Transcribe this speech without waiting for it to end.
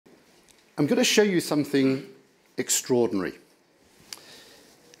I'm going to show you something extraordinary.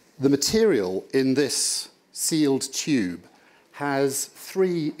 The material in this sealed tube has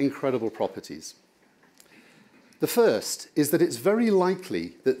three incredible properties. The first is that it's very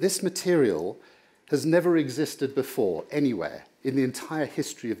likely that this material has never existed before anywhere in the entire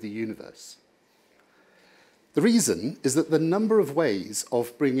history of the universe. The reason is that the number of ways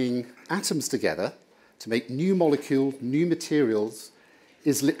of bringing atoms together to make new molecules, new materials,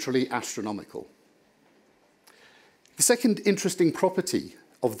 is literally astronomical. The second interesting property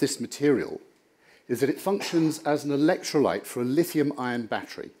of this material is that it functions as an electrolyte for a lithium-ion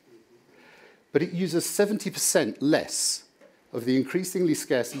battery, but it uses 70% less of the increasingly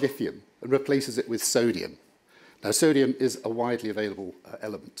scarce lithium and replaces it with sodium. Now, sodium is a widely available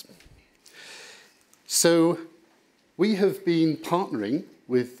element. So we have been partnering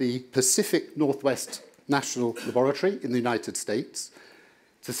with the Pacific Northwest National Laboratory in the United States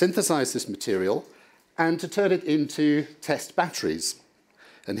to synthesize this material and to turn it into test batteries.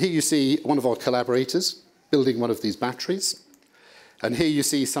 And here you see one of our collaborators building one of these batteries. And here you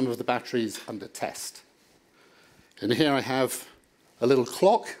see some of the batteries under test. And here I have a little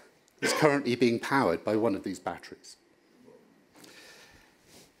clock that's currently being powered by one of these batteries.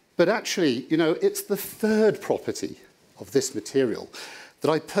 But actually, you know, it's the third property of this material that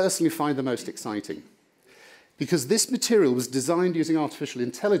I personally find the most exciting. Because this material was designed using artificial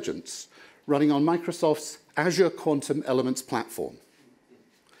intelligence running on Microsoft's Azure Quantum Elements platform.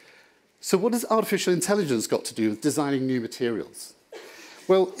 So what has artificial intelligence got to do with designing new materials?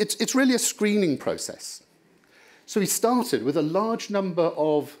 Well, it's really a screening process. So we started with a large number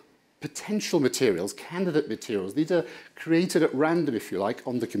of potential materials, candidate materials. These are created at random, if you like,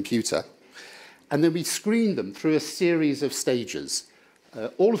 on the computer. And then we screened them through a series of stages,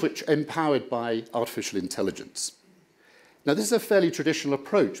 all of which are empowered by artificial intelligence. Now, this is a fairly traditional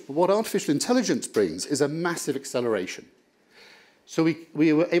approach, but what artificial intelligence brings is a massive acceleration. So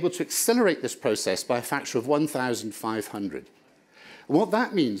we were able to accelerate this process by a factor of 1,500. And what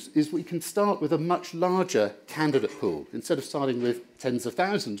that means is we can start with a much larger candidate pool. Instead of starting with tens of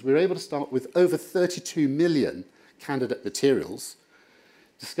thousands, we were able to start with over 32 million candidate materials,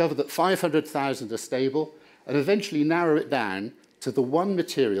 discover that 500,000 are stable, and eventually narrow it down to the one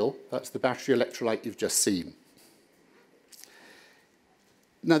material, that's the battery electrolyte you've just seen.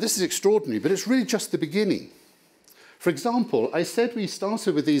 Now, this is extraordinary, but it's really just the beginning. For example, I said we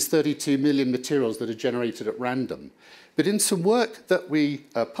started with these 32 million materials that are generated at random, but in some work that we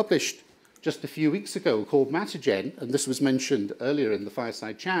published just a few weeks ago called MatterGen, and this was mentioned earlier in the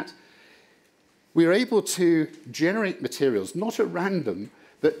fireside chat, we were able to generate materials not at random,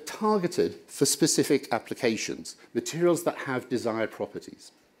 but targeted for specific applications, materials that have desired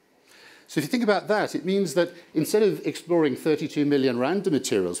properties. So if you think about that, it means that instead of exploring 32 million random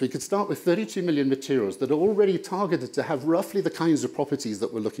materials, we could start with 32 million materials that are already targeted to have roughly the kinds of properties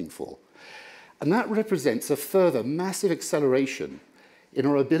that we're looking for. And that represents a further massive acceleration in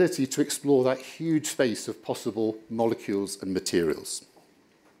our ability to explore that huge space of possible molecules and materials.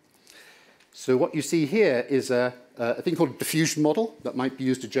 So what you see here is a thing called a diffusion model that might be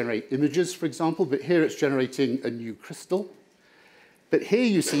used to generate images, for example, but here it's generating a new crystal. But here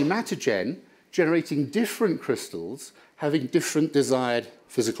you see MatterGen generating different crystals having different desired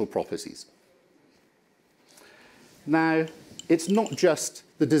physical properties. Now, it's not just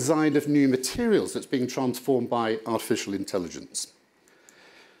the design of new materials that's being transformed by artificial intelligence.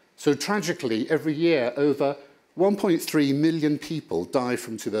 So tragically, every year, over 1.3 million people die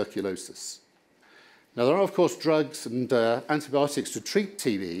from tuberculosis. Now, there are, of course, drugs and antibiotics to treat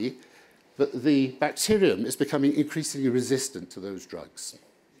TB, but the bacterium is becoming increasingly resistant to those drugs.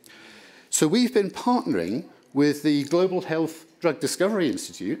 So we've been partnering with the Global Health Drug Discovery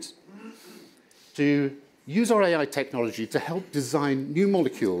Institute to use our AI technology to help design new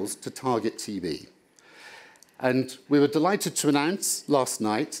molecules to target TB. And we were delighted to announce last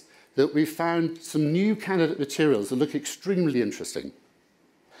night that we found some new candidate materials that look extremely interesting.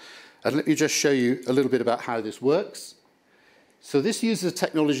 And let me just show you a little bit about how this works. So this uses a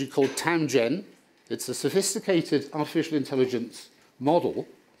technology called MatterGen. It's a sophisticated artificial intelligence model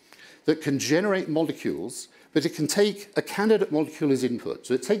that can generate molecules, but it can take a candidate molecule as input.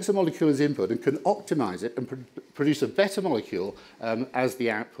 So it takes a molecule as input and can optimize it and produce a better molecule as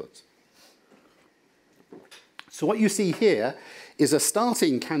the output. So what you see here is a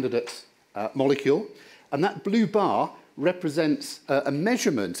starting candidate molecule, and that blue bar represents a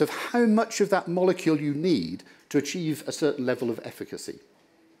measurement of how much of that molecule you need to achieve a certain level of efficacy.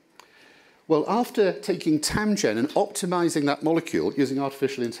 Well, after taking MatterGen and optimizing that molecule using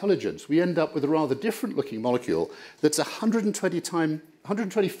artificial intelligence, we end up with a rather different looking molecule that's 120 times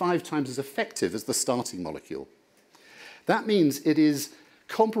 125 times as effective as the starting molecule. That means it is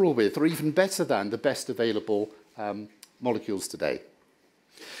comparable with, or even better than, the best available molecules today.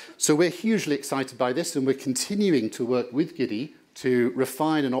 So we're hugely excited by this, and we're continuing to work with Giddy to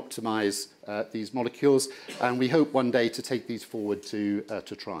refine and optimize these molecules, and we hope one day to take these forward to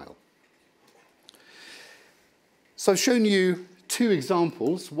trial. So I've shown you two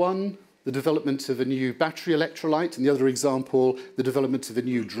examples. One, the development of a new battery electrolyte, and the other example, the development of a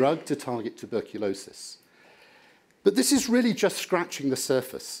new drug to target tuberculosis. But this is really just scratching the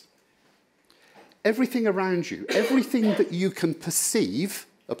surface. Everything around you, everything that you can perceive,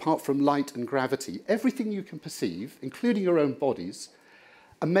 apart from light and gravity, everything you can perceive, including your own bodies,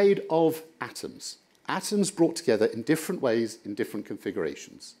 are made of atoms. Atoms brought together in different ways, in different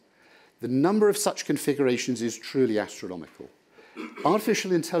configurations. The number of such configurations is truly astronomical.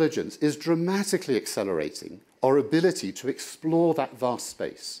 Artificial intelligence is dramatically accelerating our ability to explore that vast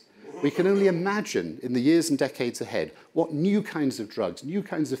space. We can only imagine in the years and decades ahead what new kinds of drugs, new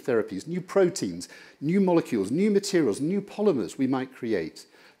kinds of therapies, new proteins, new molecules, new materials, new polymers we might create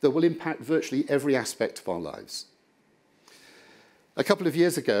that will impact virtually every aspect of our lives. A couple of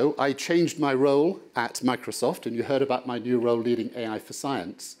years ago, I changed my role at Microsoft, and you heard about my new role leading AI for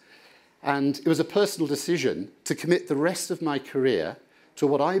science. And it was a personal decision to commit the rest of my career to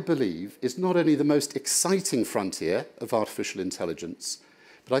what I believe is not only the most exciting frontier of artificial intelligence,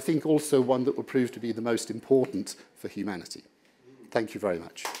 but I think also one that will prove to be the most important for humanity. Thank you very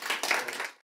much.